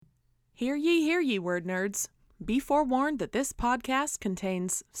Hear ye, word nerds. Be forewarned that this podcast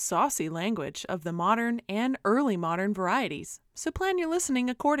contains saucy language of the modern and early modern varieties, so plan your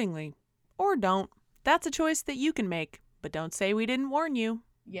listening accordingly. Or don't. That's a choice that you can make, but don't say we didn't warn you.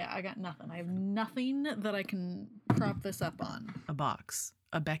 Yeah, I got nothing. I have nothing that I can prop this up on. A box.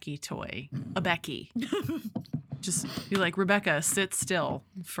 A Becky toy. A Becky. Just be like, Rebecca, sit still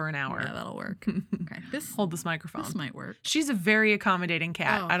for an hour. Yeah, that'll work. Okay. Hold this microphone. This might work. She's a very accommodating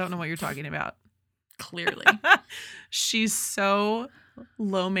cat. Oh. I don't know what you're talking about. Clearly. She's so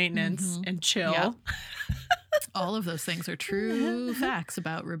low maintenance and chill. Yep. All of those things are true facts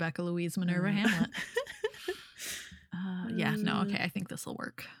about Rebecca Louise Minerva Hamlet. Okay. I think this will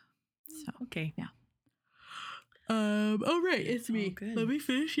work. So okay. Yeah. All right, it's me. good. Let me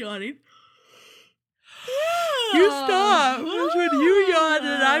finish yawning. You stop. When you yawn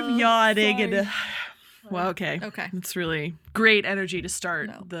and I'm yawning. Sorry. And well, okay. Okay. It's really great energy to start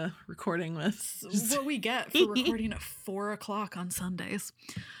the recording with. What we get for recording at 4:00 on Sundays.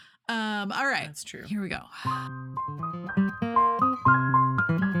 All right. That's true. Here we go.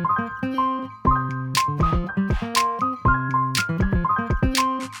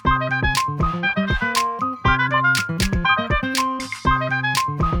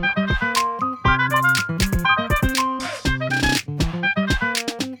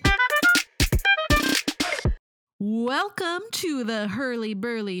 Welcome to the Hurly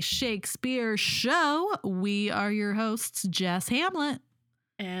Burly Shakespeare Show. We are your hosts, Jess Hamlet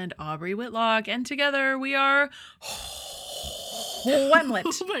and Aubrey Whitlock, and together we are Hamlet.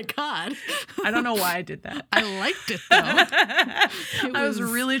 Oh my God. I don't know why I did that. I liked it though. I was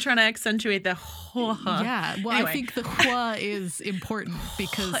really trying to accentuate the Yeah, well, anyway. I think the hua is important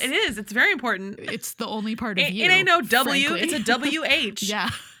because it is. It's very important. It's the only part of you. It ain't no W. frankly. It's a WH. Yeah.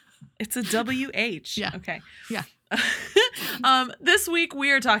 It's a WH. Yeah. Okay. Yeah. This week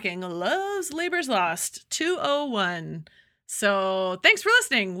we are talking Love's Labor's Lost 201. So thanks for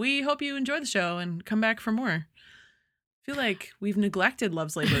listening. We hope you enjoy the show and come back for more. I feel like we've neglected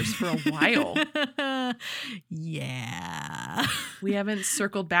Love's Labors for a while. Yeah. We haven't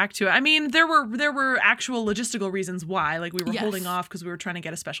circled back to it. I mean, there were actual logistical reasons why. Like we were holding off because we were trying to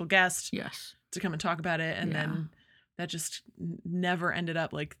get a special guest to come and talk about it. And then that just never ended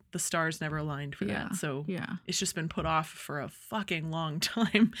up, like the stars never aligned for that. So it's just been put off for a fucking long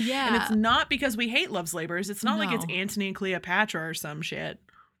time. Yeah. And it's not because we hate Love's Labors. It's not like it's Antony and Cleopatra or some shit.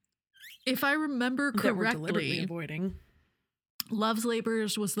 If I remember that we're deliberately correctly, avoiding. Love's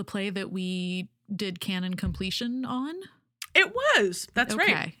Labors was the play that we did canon completion on. It was. That's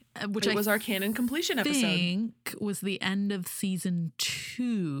right. Which was our canon completion episode. I think was the end of season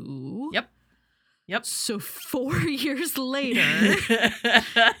 2. Yep. So 4 years later,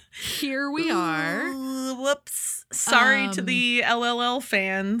 here we are. Whoops. Sorry to the LLL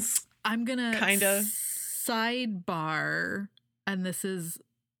fans. I'm going to kinda sidebar, and this is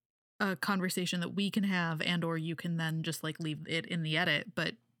a conversation that we can have and or you can then just like leave it in the edit,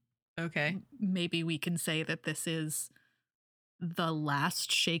 but okay. Maybe we can say that this is the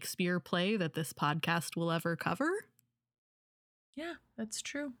last Shakespeare play that this podcast will ever cover. Yeah, that's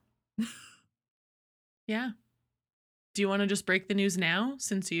true. Yeah. Do you want to just break the news now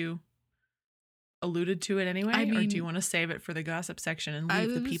since you alluded to it anyway? I mean, or do you want to save it for the gossip section and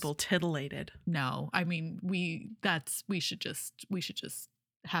leave the people titillated? No, I mean, we should just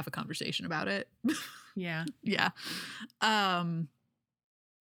have a conversation about it. Yeah. Yeah.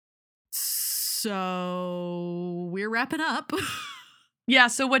 So we're wrapping up. Yeah.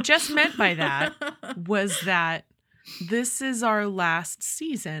 So what Jess meant by that was that this is our last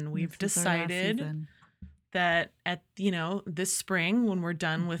season. We've decided that at, this spring when we're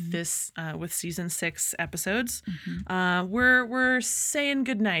done with this, with season 6 episodes, we're saying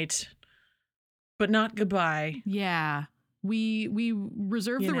goodnight, but not goodbye. Yeah. We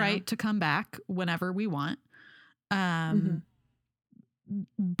reserve the right to come back whenever we want.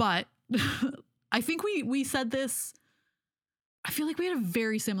 But I think we said this. I feel like we had a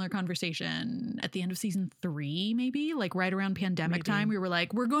very similar conversation at the end of season 3, maybe like right around pandemic time. We were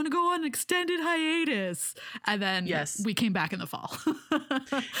like, we're going to go on extended hiatus. And then we came back in the fall.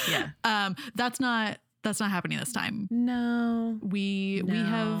 Yeah. That's not happening this time. No. We've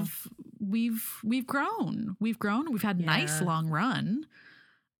grown. We've had a nice long run.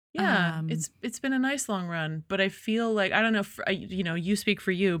 Yeah, it's been a nice long run, but I feel like, I don't know if, you speak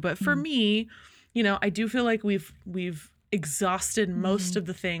for you, but for me, I do feel like we've exhausted most of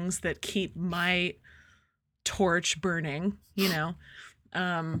the things that keep my torch burning, in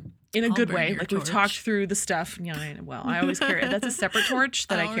a good way. Like we've talked through the stuff. I always carry it. That's a separate torch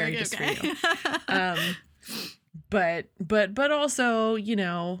that I carry just for you. but also,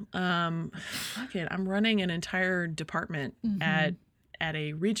 fuck it, I'm running an entire department at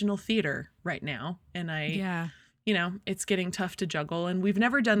a regional theater right now, and it's getting tough to juggle, and we've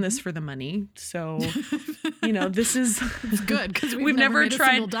never done this for the money, so this is it's good because we've never made tried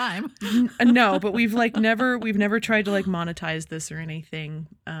a single dime. No, but we've never tried to like monetize this or anything,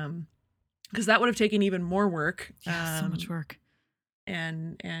 because that would have taken even more work. So much work.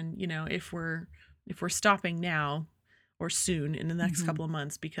 And if we're stopping now or soon in the next couple of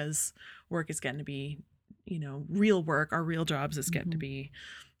months, because work is getting to be, real work, our real jobs is getting to be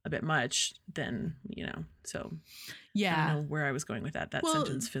a bit much, then, so yeah. I don't know where I was going with that. That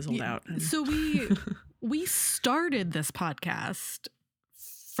sentence fizzled out. So we started this podcast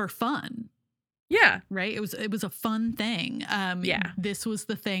for fun. Yeah. Right. It was a fun thing. This was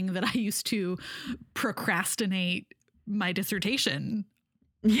the thing that I used to procrastinate my dissertation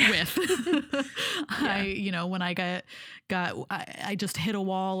with. When I I just hit a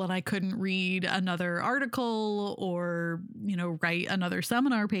wall and I couldn't read another article or, write another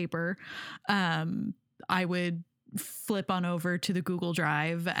seminar paper. I would flip on over to the Google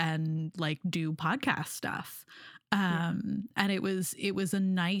Drive and like do podcast stuff. And it was a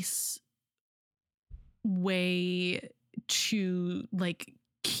nice way to like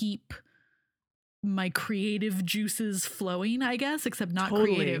keep my creative juices flowing, I guess, except not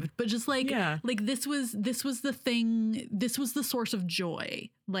creative, but just like this was the thing, this was the source of joy.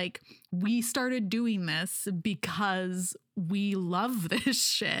 Like we started doing this because we love this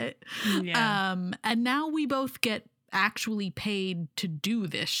shit. Yeah. And now we both get actually paid to do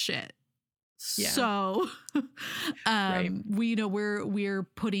this shit. Yeah. So, we're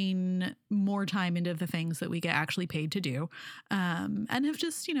putting more time into the things that we get actually paid to do, and have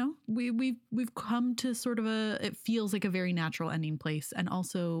just, we've come to sort of it feels like a very natural ending place. And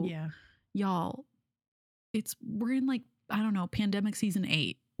also, y'all, we're in like, I don't know, pandemic season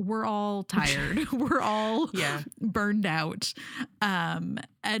 8. We're all tired. We're all burned out. And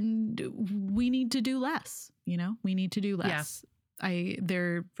we need to do less, we need to do less.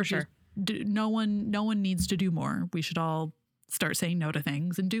 For sure. No one needs to do more. We should all start saying no to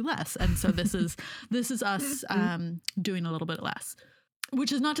things and do less. And so this is us doing a little bit less,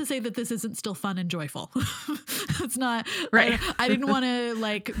 which is not to say that this isn't still fun and joyful. It's not right. I didn't want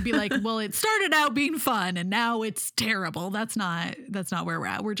to be like, well, it started out being fun and now it's terrible. That's not where we're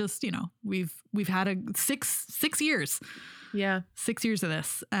at. We're just, we've had 6 years. Yeah. 6 years of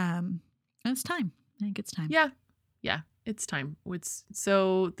this. And it's time. I think it's time. Yeah. Yeah. It's time.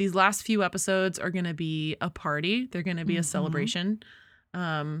 So these last few episodes are going to be a party. They're going to be a celebration.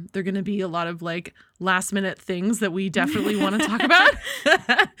 They're going to be a lot of like last minute things that we definitely want to talk about.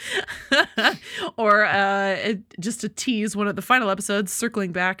 Or just to tease one of the final episodes,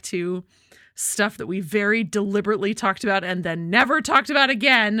 circling back to stuff that we very deliberately talked about and then never talked about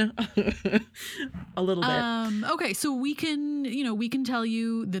again. A little bit. Okay, so we can tell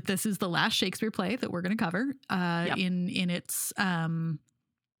you that this is the last Shakespeare play that we're going to cover in its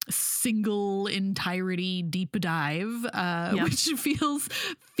single entirety deep dive, which feels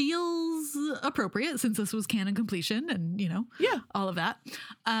appropriate since this was canon completion and all of that.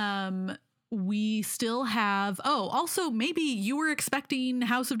 We still have, also maybe you were expecting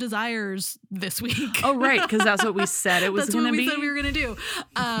House of Desires this week. Oh, right, because that's what we said it was going to be. That's what we said we were going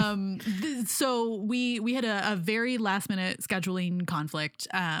to do. So we had a very last minute scheduling conflict,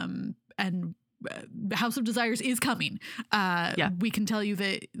 and House of Desires is coming. We can tell you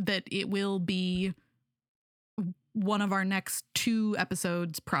that it will be one of our next 2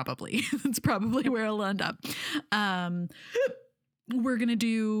 episodes, probably. It's probably where it'll end up. We're going to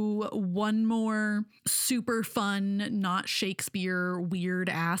do one more super fun, not Shakespeare, weird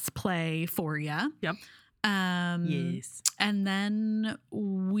ass play for you. Yep. Yes. And then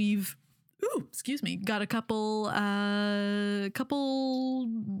we've, got a couple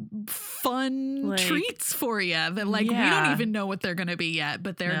fun treats for you that we don't even know what they're going to be yet,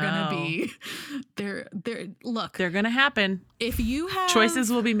 but they're going to be, they're going to happen. If you have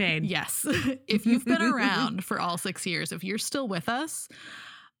choices will be made. Yes. If you've been around for all 6 years, if you're still with us,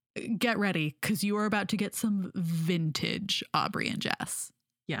 get ready, because you are about to get some vintage Aubrey and Jess.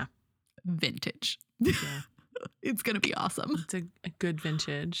 Yeah. Vintage. Yeah. It's going to be awesome. It's a good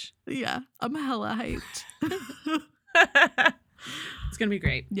vintage. Yeah. I'm hella hyped. It's going to be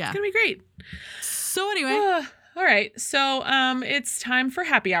great. Yeah. It's going to be great. So anyway. All right. So it's time for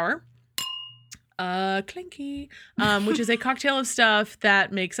happy hour. Clinky. Which is a cocktail of stuff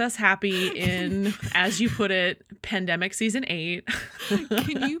that makes us happy in, as you put it, pandemic season 8.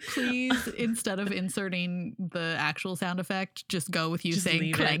 Can you please, instead of inserting the actual sound effect, just go with you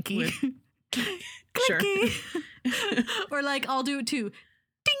saying clanky? Sure. Or like, I'll do it too.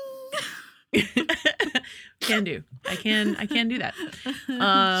 Ding. Can do. I can do that.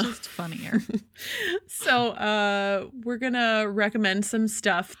 It's just funnier. So we're gonna recommend some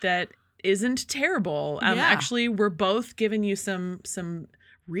stuff that isn't terrible. Actually, we're both giving you some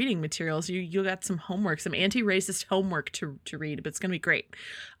reading materials. You got some homework, some anti-racist homework to read, but it's gonna be great.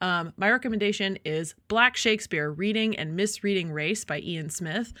 My recommendation is Black Shakespeare: Reading and Misreading Race by Ian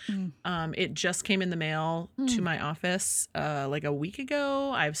Smith. It just came in the mail to my office like a week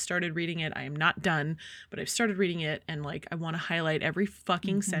ago. I've started reading it. I am not done, but I've started reading it, and like I want to highlight every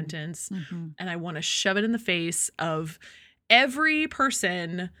fucking sentence, and I want to shove it in the face of every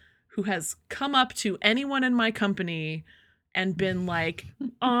person who has come up to anyone in my company and been like,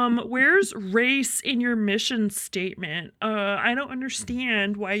 where's race in your mission statement? I don't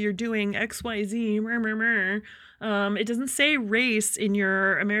understand why you're doing XYZ. It doesn't say race in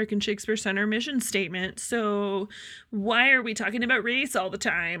your American Shakespeare Center mission statement. So why are we talking about race all the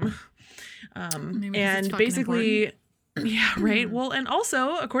time? And basically, yeah, right. Well, and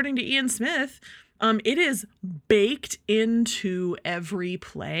also, according to Ian Smith, it is baked into every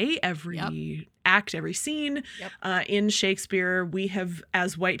play, every act, every scene. In Shakespeare. We have,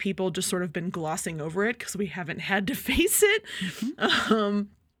 as white people, just sort of been glossing over it because we haven't had to face it.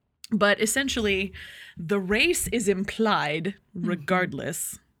 But essentially, the race is implied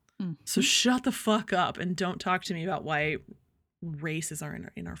regardless. So shut the fuck up and don't talk to me about why races are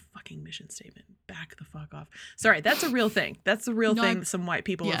in our fucking mission statement. Back the fuck off. Sorry, that's a real thing. That's a real thing that some white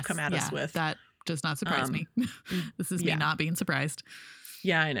people have come at us with. That does not surprise me. This is me not being surprised.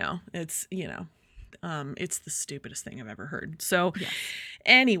 Yeah, I know. It's, it's the stupidest thing I've ever heard. So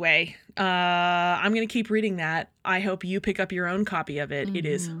anyway, I'm going to keep reading that. I hope you pick up your own copy of it. It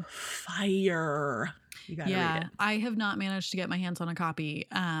is fire. You got to read it. I have not managed to get my hands on a copy.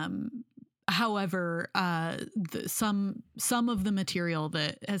 However, some of the material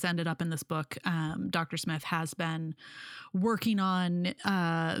that has ended up in this book, Dr. Smith has been working on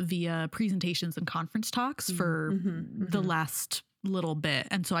via presentations and conference talks for the last little bit.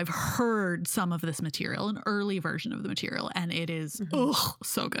 And so I've heard some of this material, an early version of the material, and it is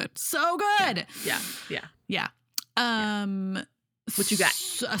so good. So good. Yeah. What you got?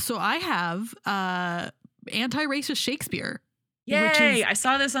 So I have anti-racist Shakespeare. Yay! I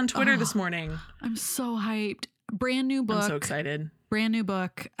saw this on Twitter this morning. I'm so hyped. Brand new book. I'm so excited. Brand new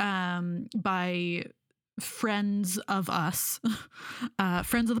book by friends of us.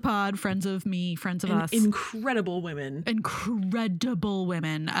 Friends of the pod, friends of me, friends of us. Incredible women. Netta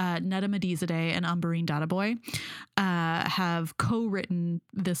Medizadeh and Umberine Dadaboy have co-written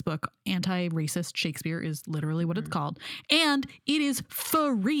this book. Anti-Racist Shakespeare is literally what it's called. And it is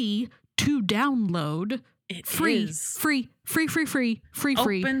free to download. It free, is. Free.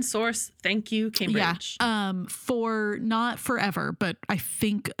 Open source. Thank you, Cambridge. Yeah. For not forever, but I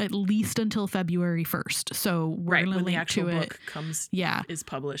think at least until February 1st. So we're going to link to it. When the actual book is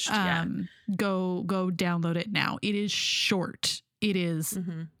published. Go download it now. It is short. It is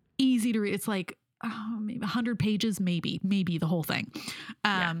easy to read. It's like maybe 100 pages, maybe the whole thing.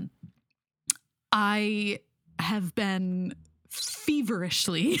 I have been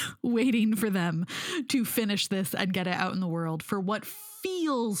feverishly waiting for them to finish this and get it out in the world for what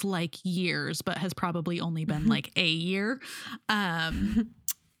feels like years, but has probably only been like a year. And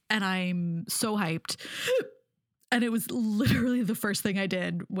I'm so hyped. And it was literally the first thing I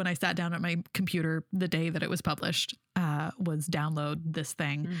did when I sat down at my computer the day that it was published, was download this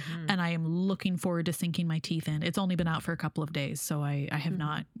thing. And I am looking forward to sinking my teeth in. It's only been out for a couple of days, so I have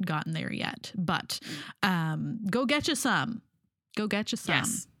not gotten there yet. But go get you some. Go get you some.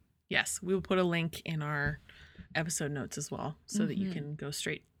 Yes. We will put a link in our episode notes as well, so that you can go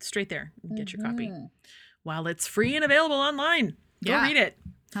straight there and get your copy while it's free and available online. Go read it.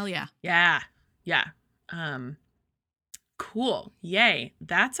 Hell yeah. Yeah. Cool. Yay.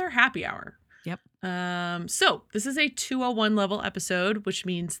 That's our happy hour. Yep. So this is a 201 level episode, which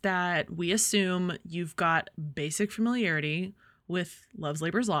means that we assume you've got basic familiarity with Love's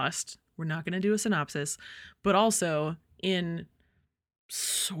Labor's Lost. We're not going to do a synopsis, but also in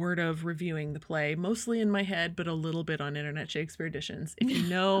sort of reviewing the play, mostly in my head, but a little bit on Internet Shakespeare editions. If you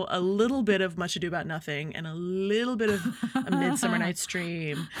know a little bit of Much Ado About Nothing and a little bit of A Midsummer Night's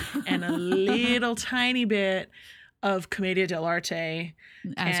Dream and a little tiny bit of Commedia dell'arte,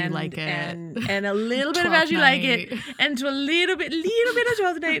 You Like It, and a little bit of As You Like It, and to a little bit of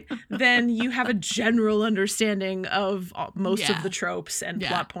Twelfth Night, then you have a general understanding of most of the tropes and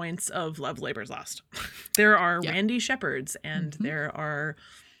plot points of Love's Labor's Lost. There are Randy Shepherds, and there are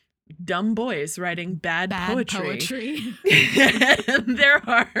dumb boys writing bad poetry. And there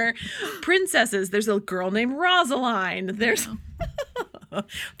are princesses. There's a girl named Rosaline. There's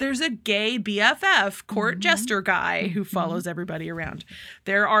a gay BFF court jester guy who follows everybody around.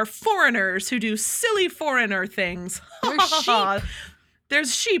 There are foreigners who do silly foreigner things. There's sheep.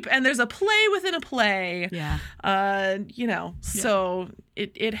 There's sheep, and there's a play within a play. Yeah. So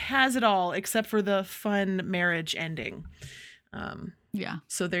it has it all except for the fun marriage ending. Yeah.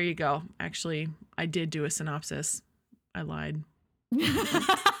 So there you go. Actually, I did do a synopsis. I lied.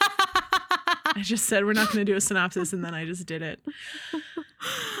 I just said we're not going to do a synopsis, and then I just did it.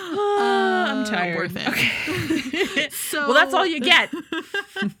 I'm tired. Worth it. Okay. Well, that's all you get.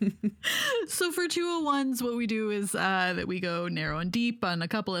 So for 201s, what we do is that we go narrow and deep on a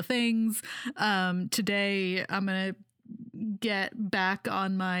couple of things. Today, I'm going to get back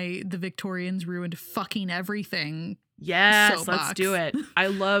on the Victorians ruined fucking everything. Yes, soapbox. Let's do it. I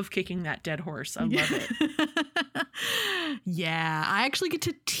love kicking that dead horse. I love it. Yeah, I actually get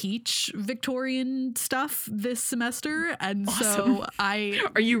to teach Victorian stuff this semester, and awesome. so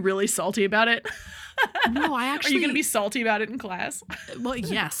Are you really salty about it? No, I actually. Are you going to be salty about it in class? Well,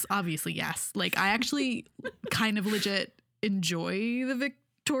 yes, obviously, yes. Like, I actually kind of legit enjoy the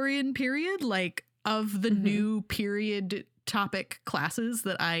Victorian period. Like, of the new period topic classes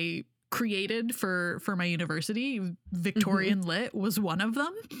that I created for my university, Victorian Lit was one of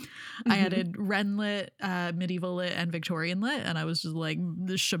them. I added Ren Lit, Medieval Lit, and Victorian Lit, and I was just like,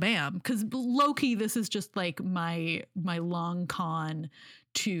 the shabam. Because low-key, this is just like my long con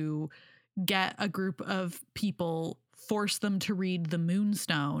to get a group of people, force them to read the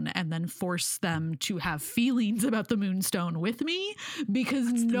Moonstone, and then force them to have feelings about the Moonstone with me, because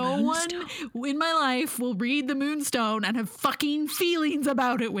no one in my life will read the Moonstone and have fucking feelings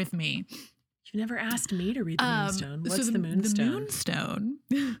about it with me. You never asked me to read the Moonstone. What's so the Moonstone?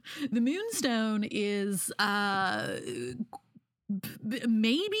 The Moonstone is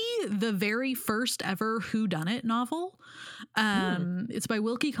maybe the very first ever whodunit novel. It's by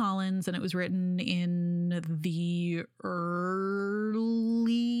Wilkie Collins, and it was written in the early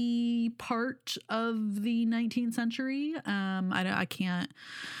part of the 19th century. I can't.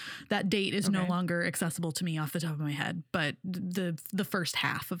 That date is no longer accessible to me off the top of my head, but the first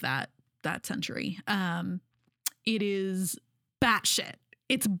half of that century. It is batshit.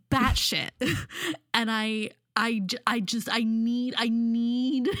 It's batshit, and I need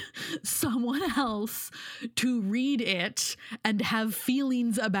someone else to read it and have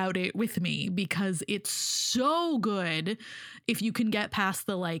feelings about it with me, because it's so good if you can get past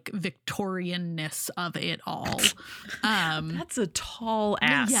the like Victorianness of it all. That's a tall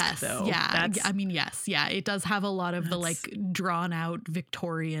ask, though. Yeah. I mean, yes. Yeah. It does have a lot of the like drawn out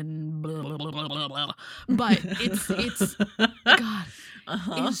Victorian blah, blah, blah, blah, blah. But it's God,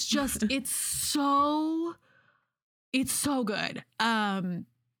 it's so good.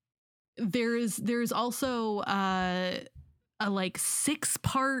 There's also a like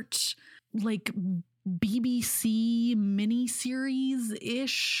 6-part like BBC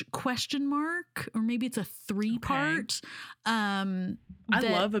miniseries-ish ? Or maybe it's a 3-part. I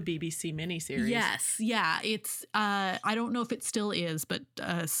love a BBC miniseries. Yes, yeah. It's I don't know if it still is, but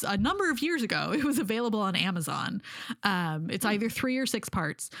a number of years ago it was available on Amazon. It's either 3 or 6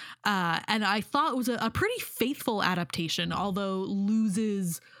 parts, and I thought it was a pretty faithful adaptation, although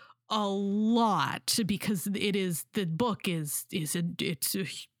loses a lot because the book is it's a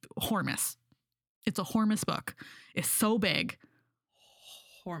Hormus. It's a Hormus book. It's so big.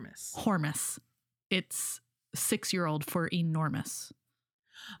 Hormus. It's 6-year-old for enormous.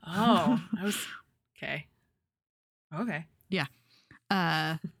 Oh, I was okay. Yeah.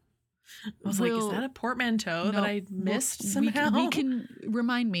 I was like, is that a portmanteau that I missed somehow? We can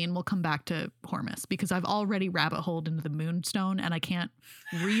remind me, and we'll come back to Hormus, because I've already rabbit holed into the Moonstone, and I can't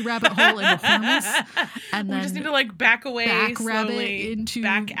re-rabbit hole into Hormus. And we then just need to like back away, back slowly, rabbit into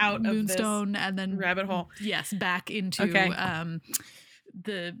back out Moonstone, of this and then rabbit hole. Yes, back into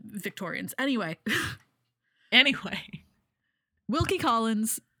the Victorians. Anyway, Wilkie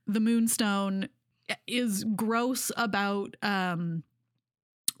Collins, the Moonstone, is gross about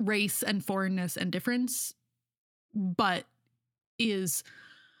race and foreignness and difference, but is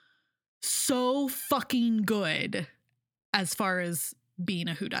so fucking good as far as being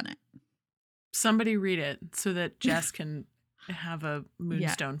a whodunit. Somebody read it so that Jess can have a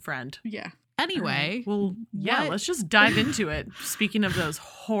Moonstone friend. Yeah. Anyway. Well, yeah, let's just dive into it. Speaking of those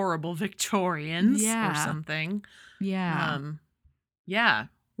horrible Victorians or something. Yeah. Yeah.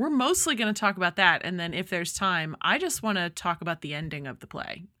 We're mostly going to talk about that. And then if there's time, I just want to talk about the ending of the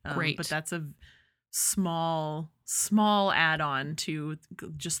play. Great. But that's a small add-on to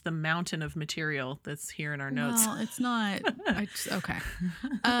just the mountain of material that's here in our notes. Well, it's not. Okay.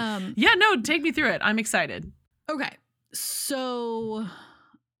 Yeah, no, take me through it. I'm excited. Okay. So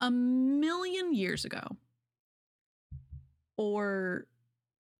 1,000,000 years ago, or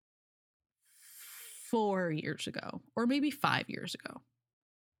 4 years ago, or maybe 5 years ago,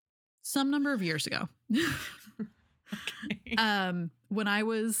 some number of years ago, Okay. when I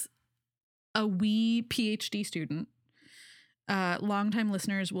was a wee PhD student, longtime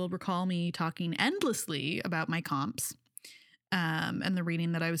listeners will recall me talking endlessly about my comps, and the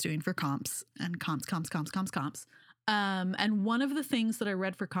reading that I was doing for comps, and comps. And one of the things that I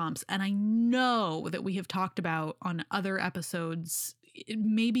read for comps, and I know that we have talked about on other episodes,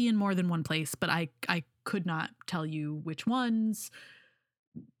 maybe in more than one place, but I could not tell you which ones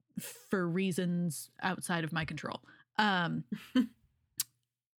for reasons outside of my control.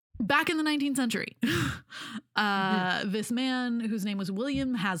 Back in the 19th century, this man whose name was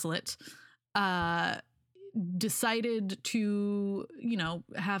William Hazlitt decided to,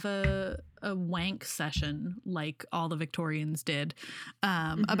 have a wank session like all the Victorians did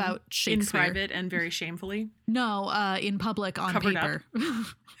about Shakespeare. In private and very shamefully? No, in public on Covered paper.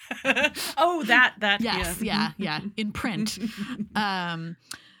 Oh, that. Yes, yeah, in print.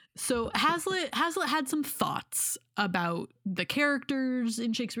 So Hazlitt had some thoughts about the characters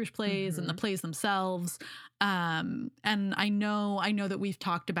in Shakespeare's plays and the plays themselves. And I know that we've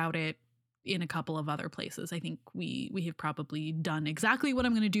talked about it in a couple of other places. I think we have probably done exactly what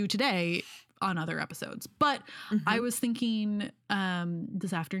I'm going to do today on other episodes. But I was thinking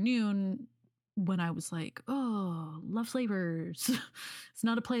this afternoon when I was like, oh, Love Slavers. It's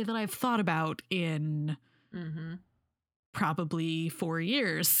not a play that I've thought about in probably 4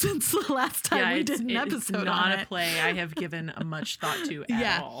 years since the last time we did an episode on it. It's not a play I have given much thought to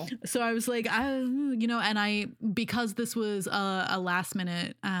at all. So I was like, and because this was a last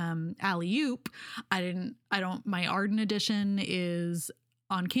minute alley-oop, my Arden edition is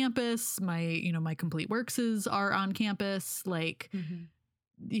on campus. My complete workses are on campus, the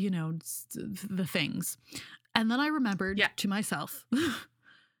things. And then I remembered to myself,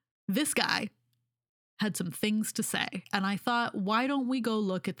 this guy had some things to say. And I thought, why don't we go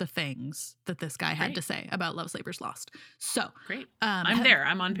look at the things that this guy had to say about Love Slavers Lost? So great. I'm there.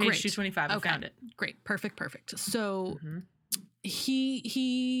 I'm on page 225. I found it. Great. Perfect. So he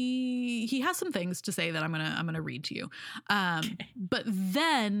has some things to say that I'm gonna read to you. But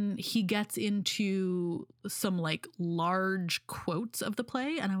then he gets into some large quotes of the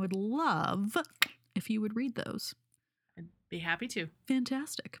play, and I would love if you would read those. I'd be happy to.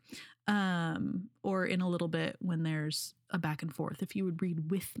 Fantastic. Or in a little bit when there's a back and forth, if you would read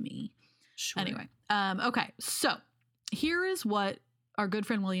with me. Sure. Anyway. Okay. So here is what our good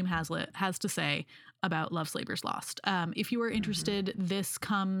friend William Hazlitt has to say about Love Slavers Lost. If you are interested, this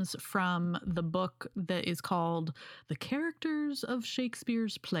comes from the book that is called The Characters of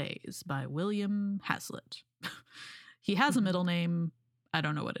Shakespeare's Plays by William Hazlitt. He has a middle name. I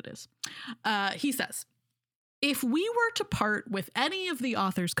don't know what it is. He says, if we were to part with any of the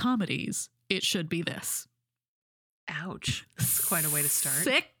author's comedies, it should be this. Ouch. That's quite a way to start.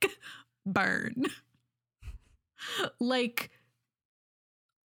 Sick burn.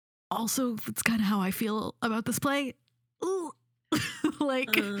 Also, that's kind of how I feel about this play. Ooh.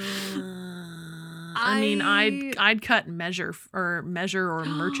 I'd cut measure or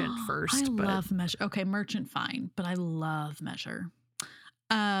merchant first. I love measure. Okay, merchant fine, but I love measure.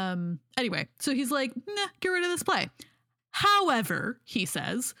 Anyway, so he's like, nah, get rid of this play. However, he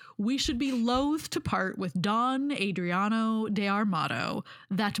says, we should be loath to part with Don Adriano de Armado,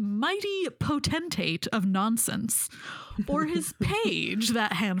 that mighty potentate of nonsense, or his page,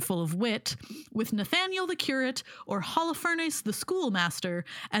 that handful of wit, with Nathaniel the curate, or Holofernes the schoolmaster,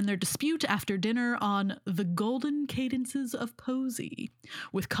 and their dispute after dinner on the golden cadences of poesy,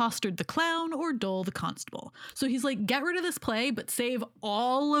 with Costard the clown, or Dole the constable. So he's like, get rid of this play, but save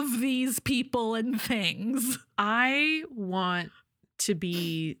all of these people and things. I want to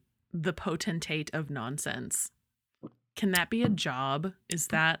be the potentate of nonsense. Can that be a job? Is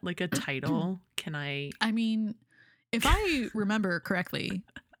that a title? Can I? I mean, if I remember correctly,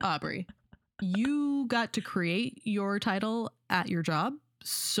 Aubrey, you got to create your title at your job.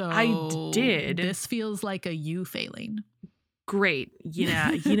 So I did. This feels like a you failing. Great.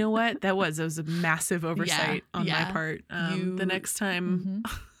 Yeah. You know what? That was a massive oversight on my part. The next time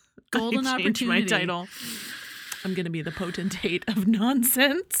golden I change my title, I'm going to be the potentate of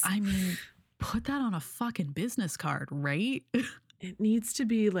nonsense. I mean, put that on a fucking business card, right? It needs to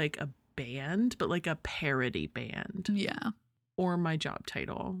be a band, but a parody band. Yeah. or my job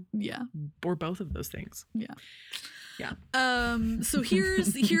title. Yeah. Or both of those things. Yeah. Yeah. So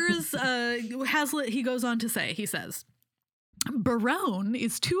here's Hazlitt, he goes on to say, he says, Barone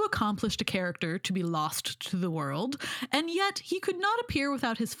is too accomplished a character to be lost to the world, and yet he could not appear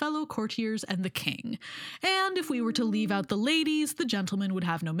without his fellow courtiers and the king. And if we were to leave out the ladies, the gentlemen would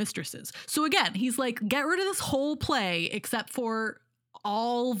have no mistresses. So again, he's like, get rid of this whole play except for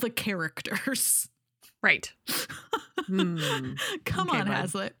all the characters. Right. Come on,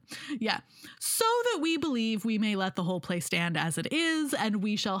 Hazlitt. Yeah. So that we believe we may let the whole play stand as it is, and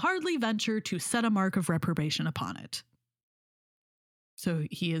we shall hardly venture to set a mark of reprobation upon it. So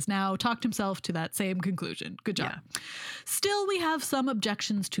he has now talked himself to that same conclusion. Good job. Yeah. Still, we have some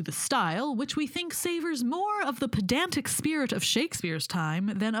objections to the style, which we think savors more of the pedantic spirit of Shakespeare's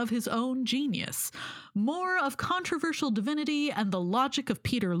time than of his own genius, more of controversial divinity and the logic of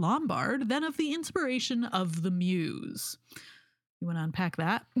Peter Lombard than of the inspiration of the Muse. You want to unpack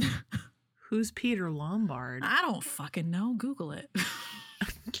that? Who's Peter Lombard? I don't fucking know. Google it.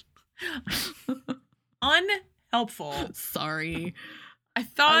 Unhelpful. Sorry. I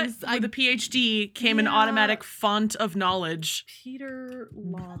thought with a PhD came an automatic font of knowledge. Peter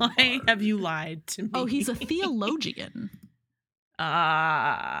Lombard. Why have you lied to me? Oh, he's a theologian.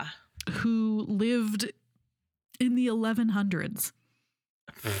 Who lived in the 1100s.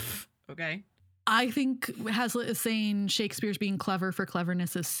 Okay. I think Hazlitt is saying Shakespeare's being clever for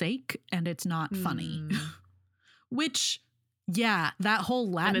cleverness' sake, and it's not funny. Which... yeah, that whole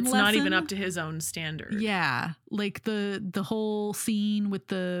Latin and it's lesson, not even up to his own standard. Yeah, like the whole scene with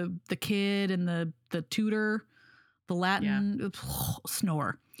the kid and the tutor, the Latin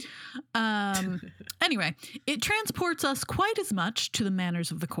snore. Anyway, it transports us quite as much to the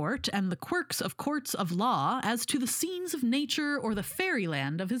manners of the court and the quirks of courts of law as to the scenes of nature or the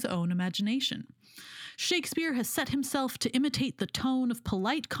fairyland of his own imagination. Shakespeare has set himself to imitate the tone of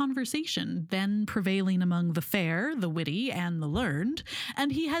polite conversation then prevailing among the fair, the witty, and the learned,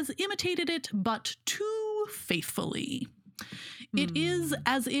 and he has imitated it but too faithfully. It is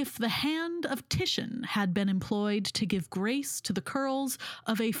as if the hand of Titian had been employed to give grace to the curls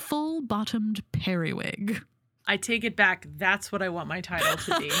of a full-bottomed periwig. I take it back. That's what I want my title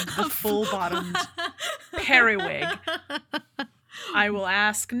to be. The full-bottomed periwig. I will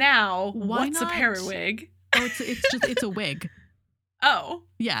ask now, what's a periwig? Oh, it's a wig. Oh.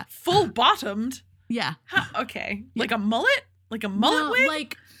 Yeah. Full-bottomed? Yeah. Okay. Yeah. Like a mullet? Like a mullet wig?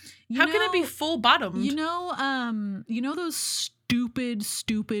 Like, how can it be full-bottomed? You know those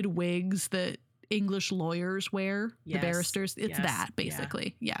stupid wigs that English lawyers wear? Yes. The barristers? It's that,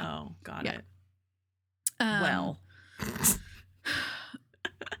 basically. Yeah. Oh, got it. Well.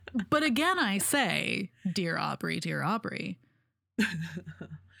 But again, I say, dear Aubrey,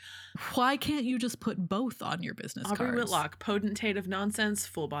 why can't you just put both on your business cards? Aubrey Whitlock, potentate of nonsense,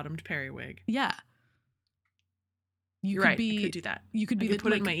 full-bottomed periwig. Yeah. You're right. I could do that. You could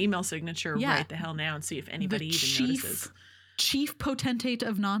put it in my email signature right the hell now and see if anybody even notices. Chief potentate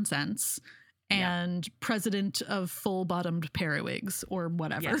of nonsense and president of full-bottomed periwigs or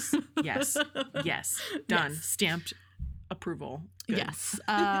whatever. Yes. Done. Yes. Stamped approval. Good. Yes.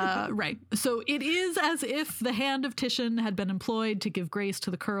 Right. So it is as if the hand of Titian had been employed to give grace to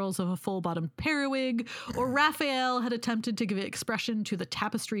the curls of a full-bottomed periwig, or Raphael had attempted to give expression to the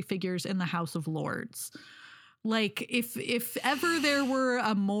tapestry figures in the House of Lords. Like, if ever there were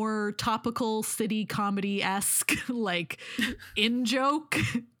a more topical city comedy-esque, like, in-joke,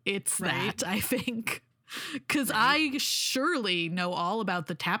 it's that, I think. Because I surely know all about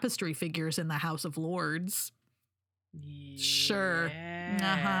the tapestry figures in the House of Lords. Yeah. Sure.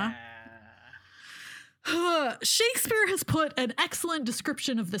 Shakespeare has put an excellent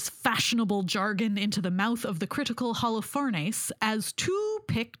description of this fashionable jargon into the mouth of the critical Holofernes as too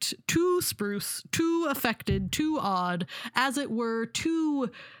picked, too spruce, too affected, too odd, as it were, too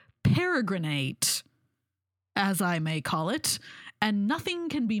peregrinate, as I may call it, and nothing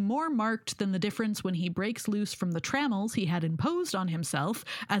can be more marked than the difference when he breaks loose from the trammels he had imposed on himself,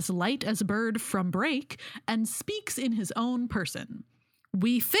 as light as bird from brake, and speaks in his own person.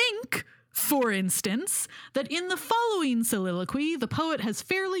 We think, for instance, that in the following soliloquy, the poet has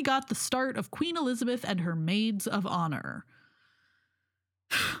fairly got the start of Queen Elizabeth and her maids of honor.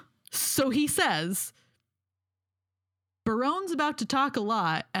 So he says, Barone's about to talk a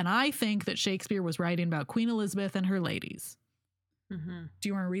lot, and I think that Shakespeare was writing about Queen Elizabeth and her ladies. Mm-hmm. Do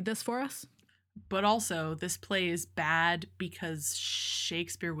you want to read this for us? But also, this play is bad because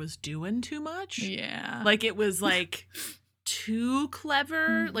Shakespeare was doing too much. Yeah. Like, it was, like, too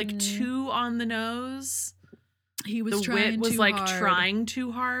clever, like, too on the nose. He was trying too hard. The wit was, trying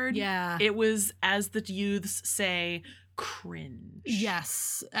too hard. Yeah. It was, as the youths say, cringe.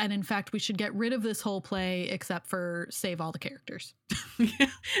 Yes. And in fact, we should get rid of this whole play except for save all the characters.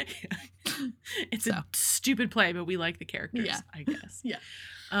 It's a stupid play, but we like the characters, I guess. Yeah.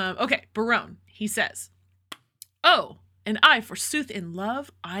 Okay, Barone, he says, "Oh, and I, forsooth, in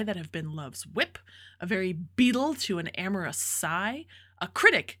love, I that have been love's whip, a very beetle to an amorous sigh, a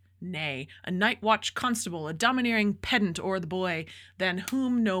critic, nay, a night watch constable, a domineering pedant o'er the boy, than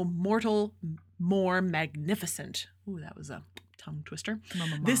whom no mortal more magnificent." Ooh, that was a tongue twister.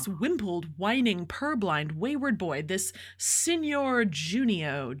 "This wimpled, whining, purblind, wayward boy, this Signor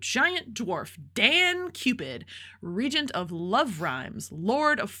Junio, giant dwarf, Dan Cupid, regent of love rhymes,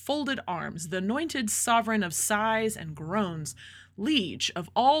 lord of folded arms, the anointed sovereign of sighs and groans, liege of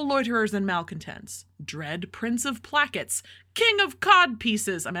all loiterers and malcontents, dread prince of plackets, king of cod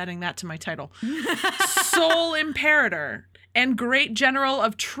pieces," I'm adding that to my title, "sole imperator, and great general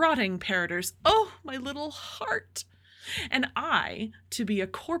of trotting paradors. Oh, my little heart! And I to be a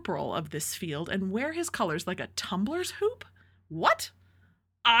corporal of this field and wear his colors like a tumbler's hoop? What?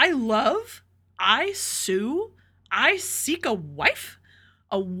 I love? I sue? I seek a wife?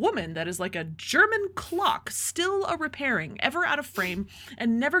 A woman that is like a German clock, still a repairing, ever out of frame,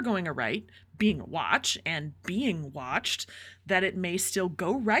 and never going aright, being a watch, and being watched, that it may still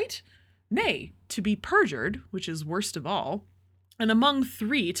go right? Nay, to be perjured, which is worst of all, and among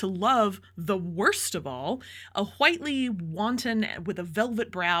three to love the worst of all, a whitely wanton with a velvet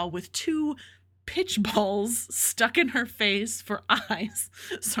brow, with two pitch balls stuck in her face for eyes.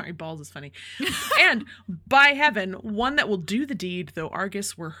 Sorry, balls is funny. And by heaven, one that will do the deed, though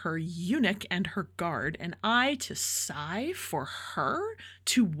Argus were her eunuch and her guard, and I to sigh for her,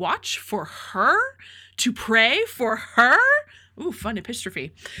 to watch for her, to pray for her. Ooh, fun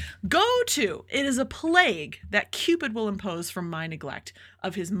epistrophe. Go to, it is a plague that Cupid will impose from my neglect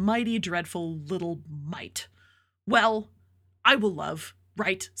of his mighty, dreadful little might. Well, I will love,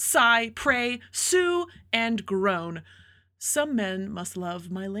 write, sigh, pray, sue, and groan. Some men must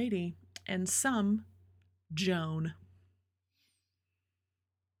love my lady, and some Joan."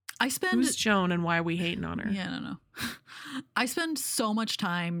 Who's Joan and why are we hating on her? Yeah, I don't know. I spend so much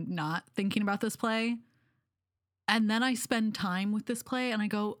time not thinking about this play. And then I spend time with this play and I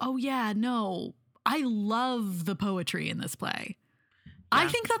go, oh yeah, no, I love the poetry in this play. Yeah. I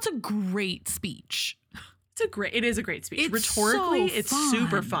think that's a great speech. It is a great speech. Rhetorically, so it's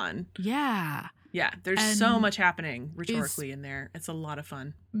super fun. Yeah. Yeah, there's so much happening rhetorically in there. It's a lot of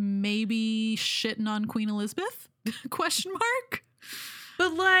fun. Maybe shitting on Queen Elizabeth? Question mark?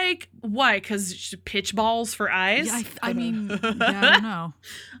 But like, why? Because pitch balls for eyes? Yeah, I mean, I don't know.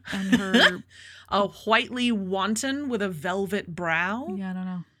 And her... A whitely wanton with a velvet brow? Yeah, I don't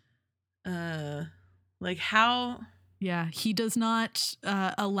know. Like how... Yeah, he does not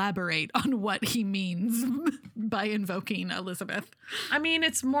elaborate on what he means by invoking Elizabeth. I mean,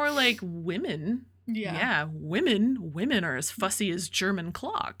 it's more like women. Yeah, women are as fussy as German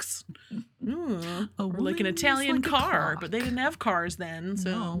clocks. Or like an Italian like car, but they didn't have cars then.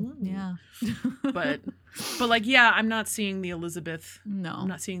 So no. Yeah. but like, yeah, I'm not seeing the Elizabeth. No, I'm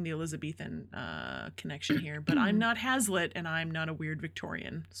not seeing the Elizabethan connection here. But I'm not Hazlitt, and I'm not a weird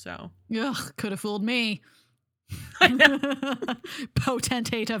Victorian. So could have fooled me.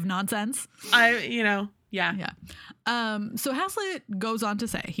 Potentate of nonsense. Yeah. So Hazlitt goes on to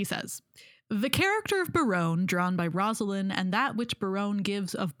say, he says, "The character of Barone, drawn by Rosalind, and that which Barone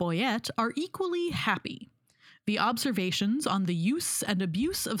gives of Boyette are equally happy. The observations on the use and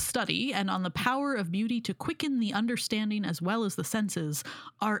abuse of study and on the power of beauty to quicken the understanding as well as the senses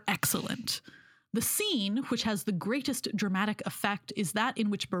are excellent. The scene which has the greatest dramatic effect is that in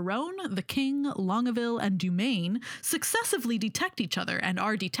which Barone, the king, Longaville, and Dumaine successively detect each other and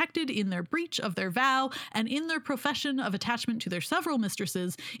are detected in their breach of their vow and in their profession of attachment to their several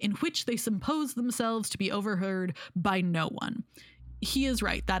mistresses, in which they suppose themselves to be overheard by no one." He is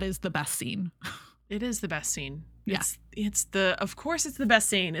right. That is the best scene. It is the best scene. Yeah. Of course it's the best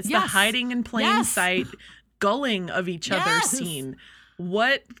scene. It's the hiding in plain sight, gulling of each other scene.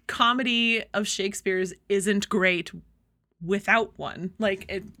 What comedy of Shakespeare's isn't great without one? Like,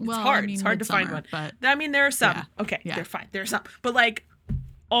 it's hard. It's hard to find one. But I mean, there are some. Yeah. Okay, they're fine. There are some. But like,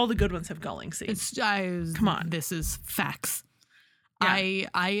 all the good ones have gulling scenes. Come on. This is facts. Yeah.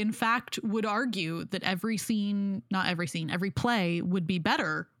 I in fact would argue that every play would be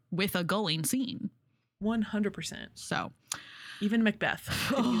better with a gulling scene. 100%. So, even Macbeth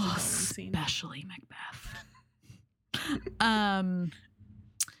could use a gulling scene. Especially Macbeth.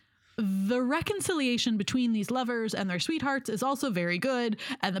 The reconciliation between these lovers and their sweethearts is also very good,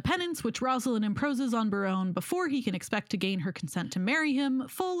 and the penance which Rosalind imposes on Barone before he can expect to gain her consent to marry him,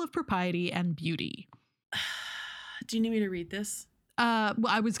 full of propriety and beauty. Do you need me to read this? Well,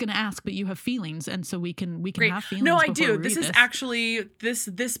 I was going to ask, but you have feelings, and so we can Great. have feelings. No, I before do. we This read is actually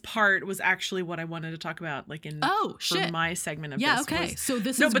this part was actually what I wanted to talk about, like in for my segment of this. Yeah, okay. So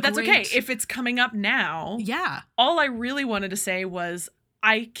this no, is but that's great. okay. If it's coming up now, all I really wanted to say was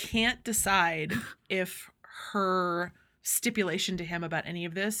I can't decide if her stipulation to him about any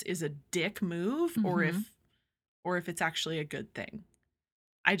of this is a dick move or if it's actually a good thing.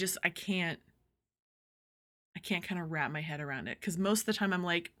 I can't kind of wrap my head around it, because most of the time I'm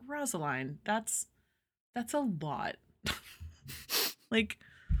like, Rosaline, that's a lot. Like,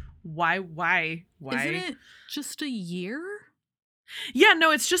 why? Isn't it just a year? Yeah,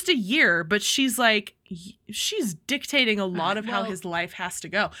 no, it's just a year, but she's dictating a lot of how his life has to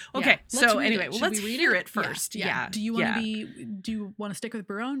go. Okay, so anyway, let's hear it first. Yeah. Do you want to stick with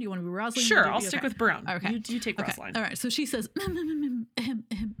Barone? Do you want to be Rosaline? Sure, I'll stick with Barone. Okay. You take Rosaline. All right, so she says,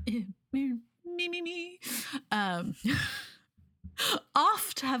 me.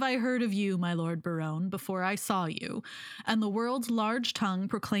 Oft have I heard of you, my lord Barone, before I saw you, and the world's large tongue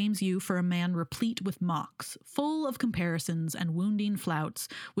proclaims you for a man replete with mocks, full of comparisons and wounding flouts,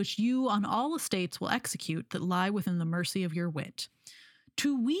 which you on all estates will execute that lie within the mercy of your wit.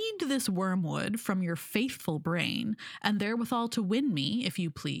 To weed this wormwood from your faithful brain, and therewithal to win me, if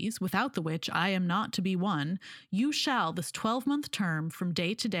you please, without the which I am not to be won, you shall this 12-month term from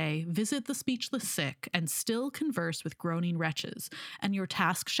day to day visit the speechless sick, and still converse with groaning wretches, and your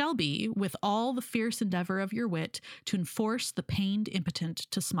task shall be, with all the fierce endeavour of your wit, to enforce the pained impotent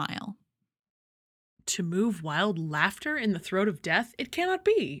to smile. To move wild laughter in the throat of death? It cannot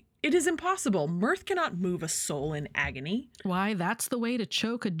be. It is impossible. Mirth cannot move a soul in agony. Why, that's the way to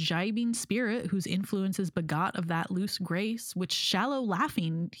choke a gibing spirit whose influence is begot of that loose grace which shallow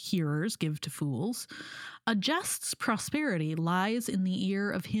laughing hearers give to fools. A jest's prosperity lies in the ear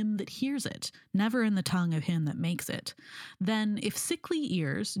of him that hears it, never in the tongue of him that makes it. Then, if sickly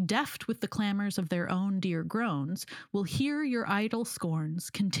ears, deft with the clamours of their own dear groans, will hear your idle scorns,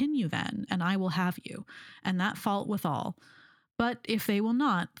 continue then, and I will have you, and that fault withal. But if they will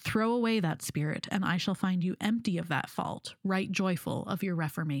not, throw away that spirit, and I shall find you empty of that fault, right joyful of your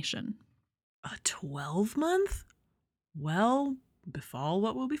reformation. A 12-month? Well, befall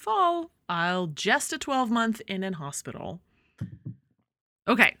what will befall. I'll jest a 12-month in an hospital.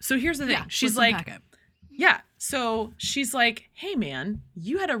 Okay, so here's the thing. She's like, so she's like, hey man,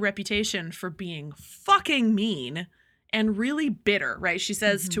 you had a reputation for being fucking mean and really bitter, right? She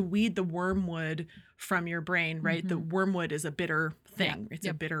says to weed the wormwood from your brain, right? The wormwood is a bitter thing. It's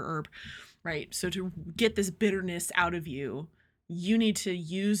a bitter herb, right? So to get this bitterness out of you, you need to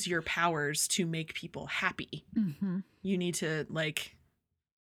use your powers to make people happy. You need to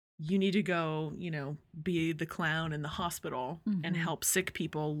go, be the clown in the hospital and help sick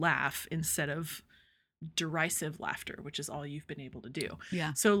people laugh instead of derisive laughter, which is all you've been able to do.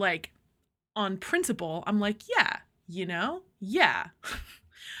 Yeah. So like on principle, I'm like, yeah.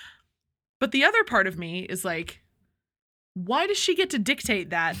 But the other part of me is like, why does she get to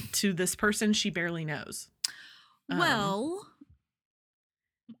dictate that to this person she barely knows? Well,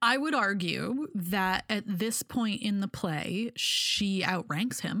 I would argue that at this point in the play, she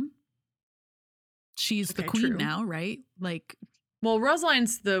outranks him. She's the queen now, right? Like, well,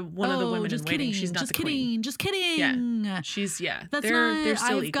 Rosaline's one of the women in waiting. She's not the queen. Just kidding. Yeah, she's That's they're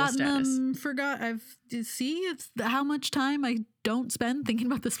still I've equal gotten status. It's how much time I don't spend thinking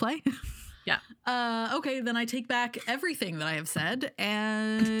about this play. Yeah. Okay, then I take back everything that I have said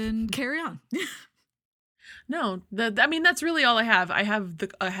and carry on. No, that's really all I have. I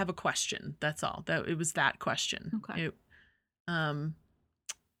have a question. That's all. It was that question. Okay.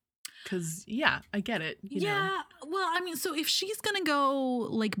 Because I get it. You know. Well, I mean, so if she's gonna go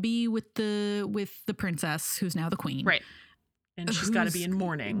like be with the princess who's now the queen, right? And she's got to be in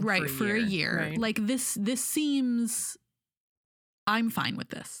mourning, right, for a year. Right? Like this seems. I'm fine with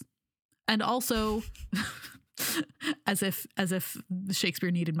this, and also. As if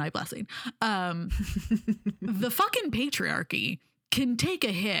Shakespeare needed my blessing. The fucking patriarchy can take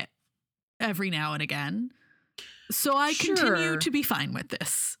a hit every now and again. So I continue to be fine with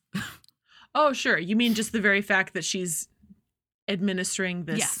this. Oh, sure. You mean just the very fact that she's administering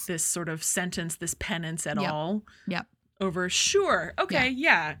this sort of sentence, this penance at all? Yep. Over. Sure. Okay.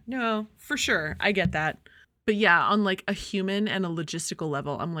 Yeah. No, for sure. I get that. But yeah, on like a human and a logistical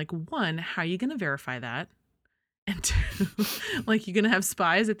level, I'm like, one, how are you going to verify that? And two, like, you're going to have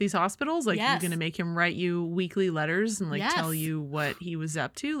spies at these hospitals? Like, you're going to make him write you weekly letters and like tell you what he was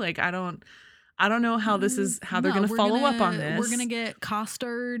up to? Like, I don't know how they're going to follow up on this. We're going to get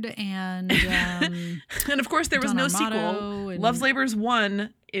Costard and and of course there was no sequel. Love's Labor's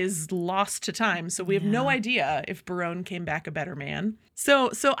 1 is lost to time. So we have no idea if Barone came back a better man. So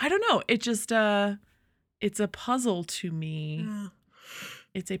I don't know. It just it's a puzzle to me.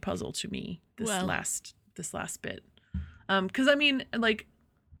 It's a puzzle to me. This last bit. Because I mean, like,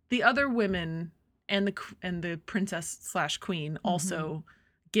 the other women and the princess / queen also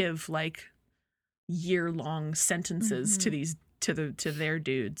give like year-long sentences to these to their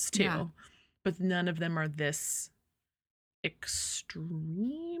dudes too. Yeah. But none of them are this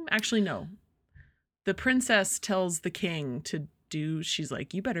extreme. Actually, no. The princess tells the king to do, she's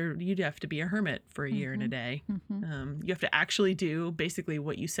like, you'd have to be a hermit for a year and a day. You have to actually do basically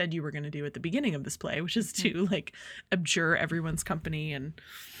what you said you were going to do at the beginning of this play, which is to like abjure everyone's company and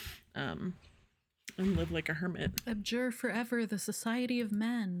live like a hermit. Abjure forever the society of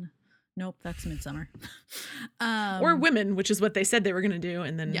men. Nope, that's Midsummer. Or women, which is what they said they were going to do,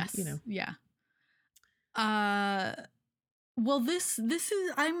 and then Yeah. Well, this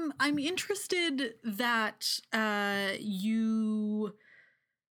is I'm interested that you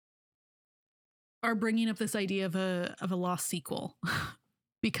are bringing up this idea of a lost sequel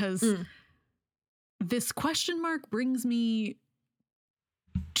because this question mark brings me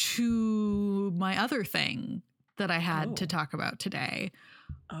to my other thing that I had to talk about today,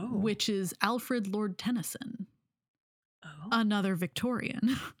 which is Alfred Lord Tennyson, another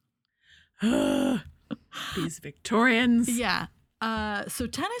Victorian. These Victorians. Yeah. So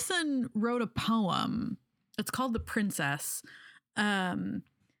Tennyson wrote a poem. It's called The Princess. And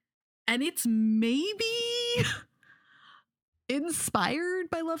it's maybe inspired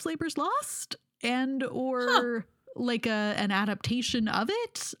by Love's Labour's Lost or like an adaptation of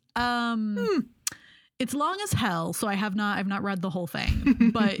it. It's long as hell, so I've not read the whole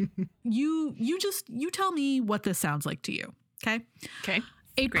thing. But you tell me what this sounds like to you. Okay? Okay.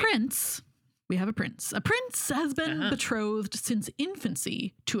 We have a prince. A prince has been betrothed since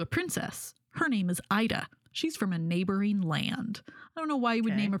infancy to a princess. Her name is Ida. She's from a neighboring land. I don't know why you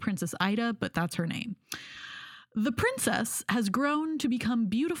would name a princess Ida, but that's her name. The princess has grown to become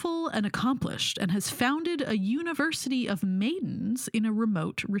beautiful and accomplished and has founded a university of maidens in a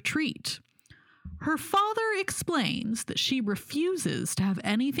remote retreat. Her father explains that she refuses to have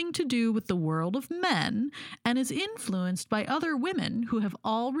anything to do with the world of men and is influenced by other women who have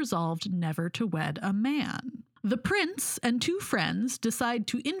all resolved never to wed a man. The prince and two friends decide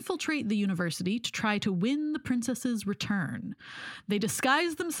to infiltrate the university to try to win the princess's return. They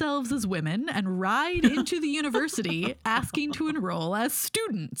disguise themselves as women and ride into the university asking to enroll as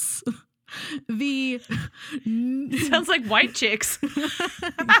students. Sounds like white chicks.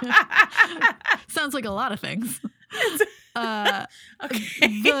 Sounds like a lot of things. Okay.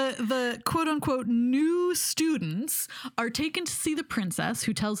 The quote unquote new students are taken to see the princess,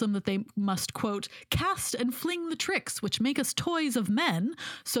 who tells them that they must, quote, cast and fling the tricks which make us toys of men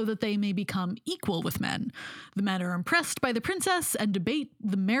so that they may become equal with men. The men are impressed by the princess and debate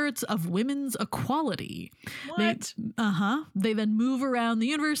the merits of women's equality. What? They then move around the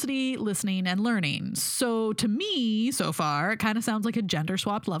university listening and learning. So to me, so far, it kind of sounds like a gender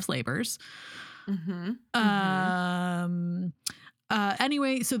swapped Love's Labour's.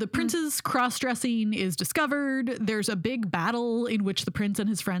 Anyway, so the prince's cross-dressing is discovered. There's a big battle in which the prince and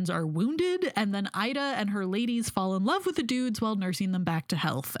his friends are wounded, and then Ida and her ladies fall in love with the dudes while nursing them back to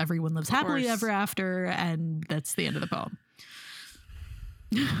health. Everyone lives happily ever after, and that's the end of the poem.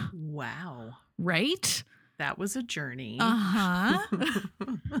 Wow. Right? That was a journey.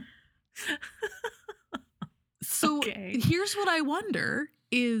 So here's what I wonder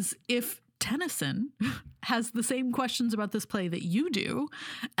is if Tennyson has the same questions about this play that you do,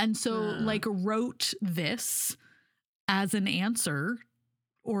 and so like wrote this as an answer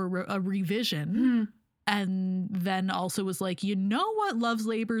or a revision, and then also was like, you know what Love's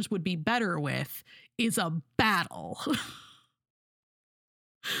Labour's would be better with is a battle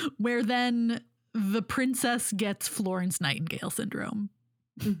where then the princess gets Florence Nightingale syndrome.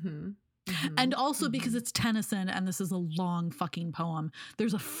 And also because it's Tennyson and this is a long fucking poem,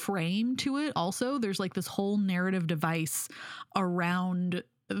 there's a frame to it also. There's like this whole narrative device around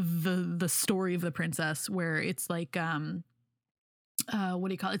the story of the princess where it's like what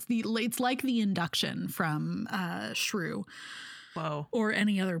do you call it? It's like the induction from Shrew. Whoa. Or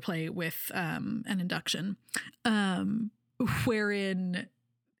any other play with an induction. Wherein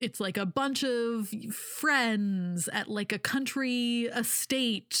it's like a bunch of friends at like a country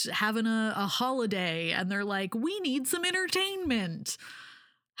estate having a holiday, and they're like, we need some entertainment.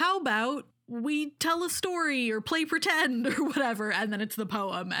 How about we tell a story or play pretend or whatever? And then it's the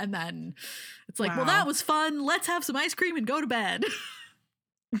poem, and then it's like, well, that was fun. Let's have some ice cream and go to bed.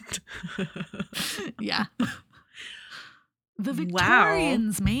 Yeah. The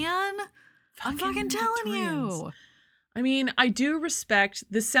Victorians, man. I'm fucking telling Victorians. you. I mean, I do respect,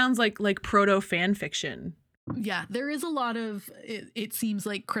 this sounds like proto fan fiction. Yeah, there is a lot of, it seems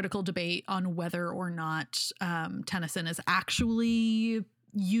like, critical debate on whether or not Tennyson is actually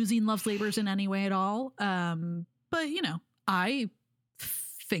using Love's Labours in any way at all. But, you know, I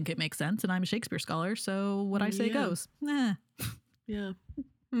think it makes sense, and I'm a Shakespeare scholar, so what I say goes. Yeah. Yeah.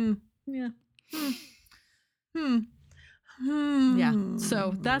 Yeah. Yeah.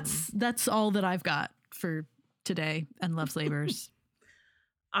 So that's all that I've got for today and Love's Labours.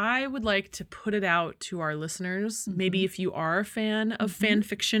 I would like to put it out to our listeners. Maybe if you are a fan of fan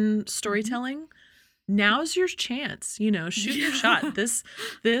fiction storytelling, now's your chance. You know, shoot your shot. This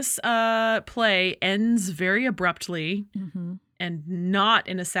play ends very abruptly and not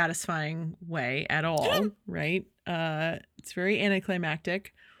in a satisfying way at all, right? It's very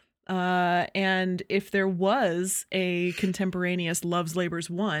anticlimactic. And if there was a contemporaneous Love's Labours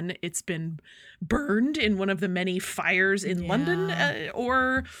 1, it's been burned in one of the many fires in London,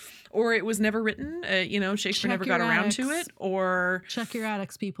 or it was never written. You know, Shakespeare never got around to it. Or check your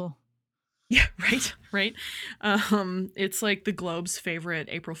attics, people. Yeah, right. It's like the Globe's favorite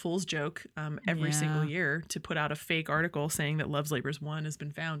April Fool's joke every single year to put out a fake article saying that Love's Labours 1 has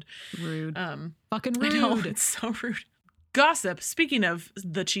been found. Rude. Fucking rude. I know, it's so rude. Gossip. Speaking of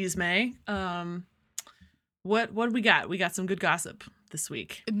the chisme, what do we got? We got some good gossip this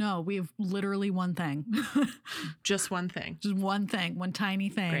week. No, we have literally one thing. Just one thing. Just one thing, one tiny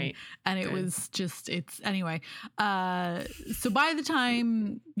thing. Great. And it was just, anyway. So by the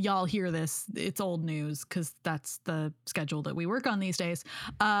time y'all hear this, it's old news because that's the schedule that we work on these days.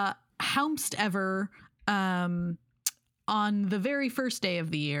 Houmst ever, on the very first day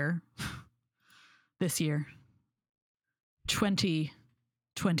of the year, this year,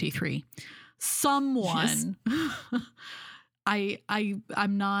 2023, someone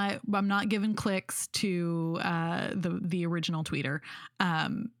I'm not giving clicks to the original tweeter,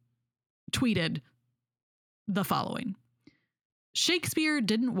 tweeted the following: Shakespeare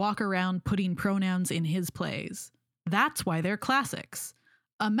didn't walk around putting pronouns in his plays. That's why they're classics.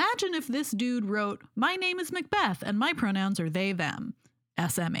 Imagine if this dude wrote, "My name is Macbeth and my pronouns are they, them.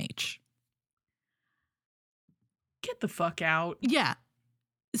 SMH." Get the fuck out. Yeah.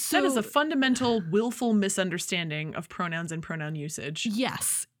 So, that is a fundamental, willful misunderstanding of pronouns and pronoun usage.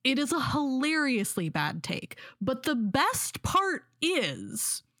 Yes, it is a hilariously bad take. But the best part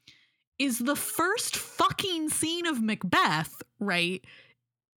is the first fucking scene of Macbeth, right,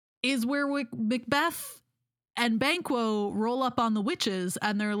 is where Macbeth and Banquo roll up on the witches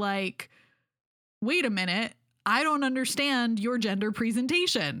and they're like, wait a minute, I don't understand your gender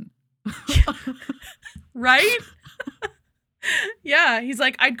presentation. Right? Yeah, he's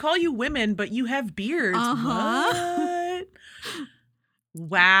like, I'd call you women, but you have beards. What?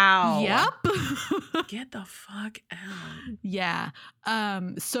 Wow. Yep. Get the fuck out. Yeah.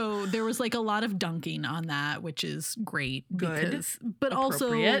 So there was like a lot of dunking on that, which is great. Good. But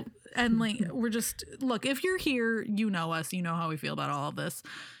also, and like, we're just, look, if you're here, you know us, you know how we feel about all of this.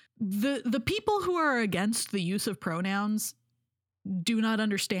 The people who are against the use of pronouns do not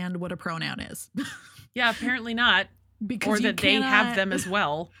understand what a pronoun is. Yeah, apparently not. Because or that they have them as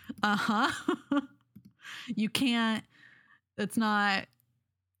well. You can't. It's not.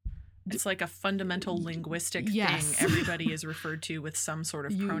 It's like a fundamental linguistic thing. Everybody is referred to with some sort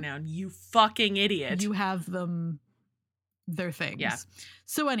of pronoun. You fucking idiot. You have them. They're things. Yeah.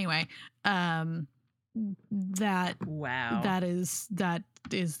 So anyway, that is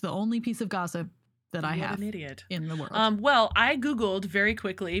the only piece of gossip that I have an idiot. In the world. Well, I Googled very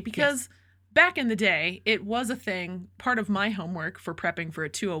quickly because back in the day, it was a thing. Part of my homework for prepping for a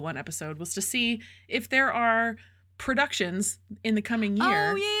 201 episode was to see if there are productions in the coming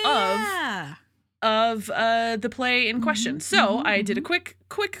year of the play in question. So I did a quick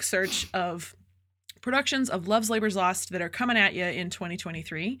search of productions of Love's Labours Lost that are coming at you in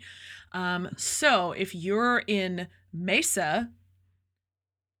 2023. So if you're in Mesa,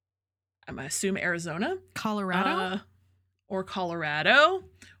 I'm going to assume Arizona, Colorado,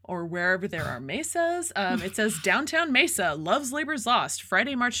 or wherever there are mesas. It says Downtown Mesa, Love's Labours Lost,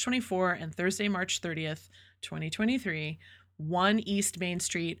 Friday, March 24 and Thursday, March 30th, 2023, 1 East Main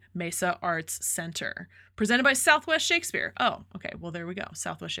Street, Mesa Arts Center. Presented by Southwest Shakespeare. Oh, okay. Well, there we go.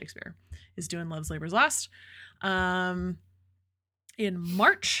 Southwest Shakespeare is doing Love's Labours Lost. In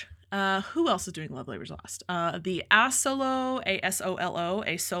March, who else is doing Love Labours Lost? The Asolo, A-S-O-L-O,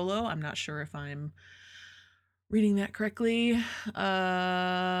 A Solo. I'm not sure if I'm reading that correctly.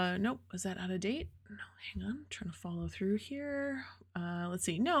 Nope. Was that out of date? No, hang on. I'm trying to follow through here. Let's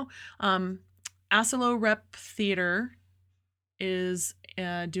see. No. Asolo Rep Theater is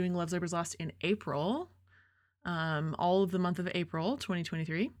doing Love's Labor's Lost in April. All of the month of April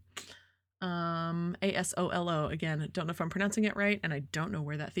 2023. ASOLO. Again, don't know if I'm pronouncing it right, and I don't know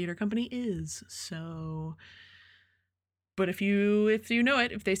where that theater company is. So, but if you know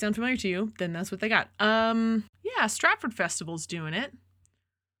it, if they sound familiar to you, then that's what they got. Yeah, Stratford Festival's doing it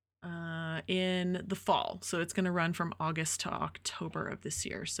in the fall. So it's going to run from August to October of this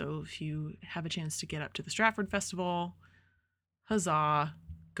year. So if you have a chance to get up to the Stratford Festival, huzzah,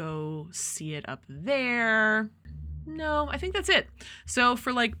 go see it up there. No, I think that's it. So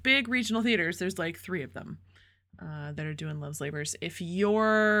for like big regional theaters, there's like 3 of them that are doing Love's Labor's. If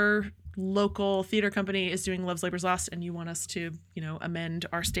your local theater company is doing Love's Labor's Lost and you want us to, amend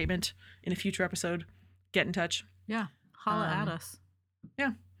our statement in a future episode, get in touch. Yeah, holla at us.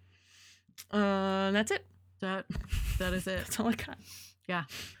 Yeah. That's it. That is it. That's all I got. Yeah.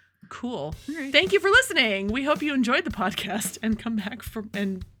 Cool. Right. Thank you for listening. We hope you enjoyed the podcast and come back for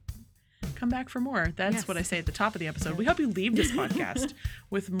more. That's what I say at the top of the episode. We hope you leave this podcast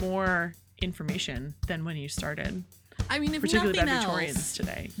with more information than when you started. I mean, if particularly nothing about else, Victorians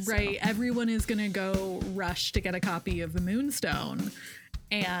today. Right. Everyone is going to go rush to get a copy of the Moonstone.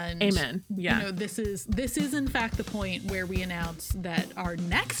 And amen. Yeah. This is in fact the point where we announce that our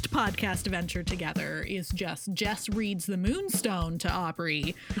next podcast adventure together is Jess reads the Moonstone to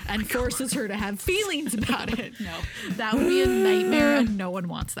Aubrey and forces her to have feelings about it. No, that would be a nightmare, and no one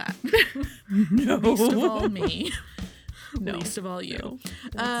wants that. No. Least of all me. No. Least of all you.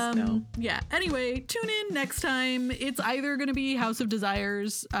 No. Yeah. Anyway, tune in next time. It's either going to be House of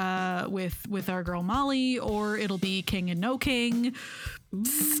Desires with our girl Molly, or it'll be King and No King.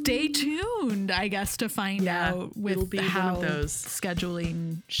 Stay tuned, I guess, to find out with how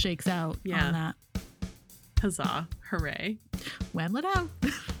scheduling shakes out on that. Huzzah. Hooray. Whamla down.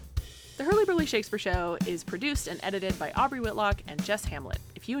 The Hurly Burly Shakespeare Show is produced and edited by Aubrey Whitlock and Jess Hamlet.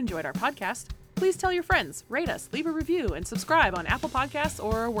 If you enjoyed our podcast, please tell your friends, rate us, leave a review, and subscribe on Apple Podcasts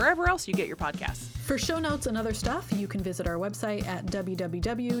or wherever else you get your podcasts. For show notes and other stuff, you can visit our website at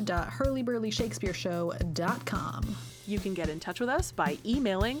www.hurlyburlysshakespeareshow.com. You can get in touch with us by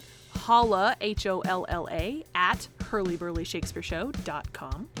emailing holla, Holla, at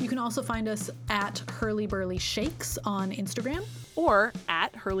hurlyburlyshakespeareshow.com. You can also find us at Hurly Burly Shakes on Instagram. Or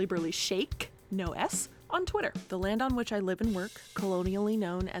at Hurly Burly Shake, no S, on Twitter. The land on which I live and work, colonially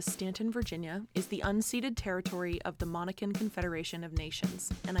known as Stanton, Virginia, is the unceded territory of the Monacan Confederation of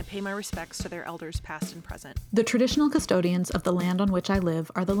Nations, and I pay my respects to their elders past and present. The traditional custodians of the land on which I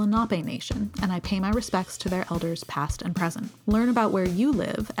live are the Lenape Nation, and I pay my respects to their elders past and present. Learn about where you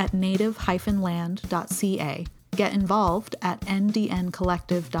live at native-land.ca. Get involved at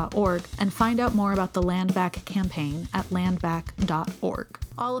ndncollective.org and find out more about the Land Back campaign at landback.org.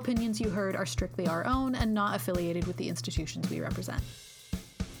 All opinions you heard are strictly our own and not affiliated with the institutions we represent.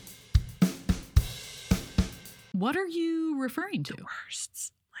 What are you referring to? The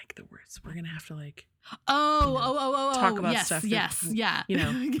worsts. Like the words. We're going to have to talk about stuff. Yes. Yeah.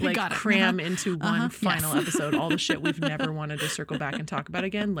 Like cram into one final episode all the shit we've never wanted to circle back and talk about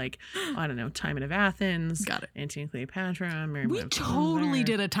again. Like, I don't know, Timon of Athens. Got it. Antony and Cleopatra. We totally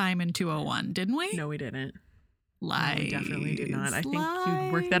did a time in 201, didn't we? No, we didn't. Lies. No, we definitely did not. I think you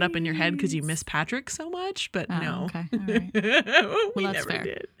worked that up in your head because you miss Patrick so much, but no. Okay. All right. We that's never fair.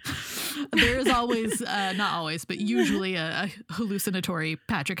 did. There is always, not always, but usually a hallucinatory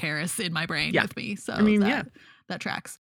Patrick Harris in my brain with me. So that tracks.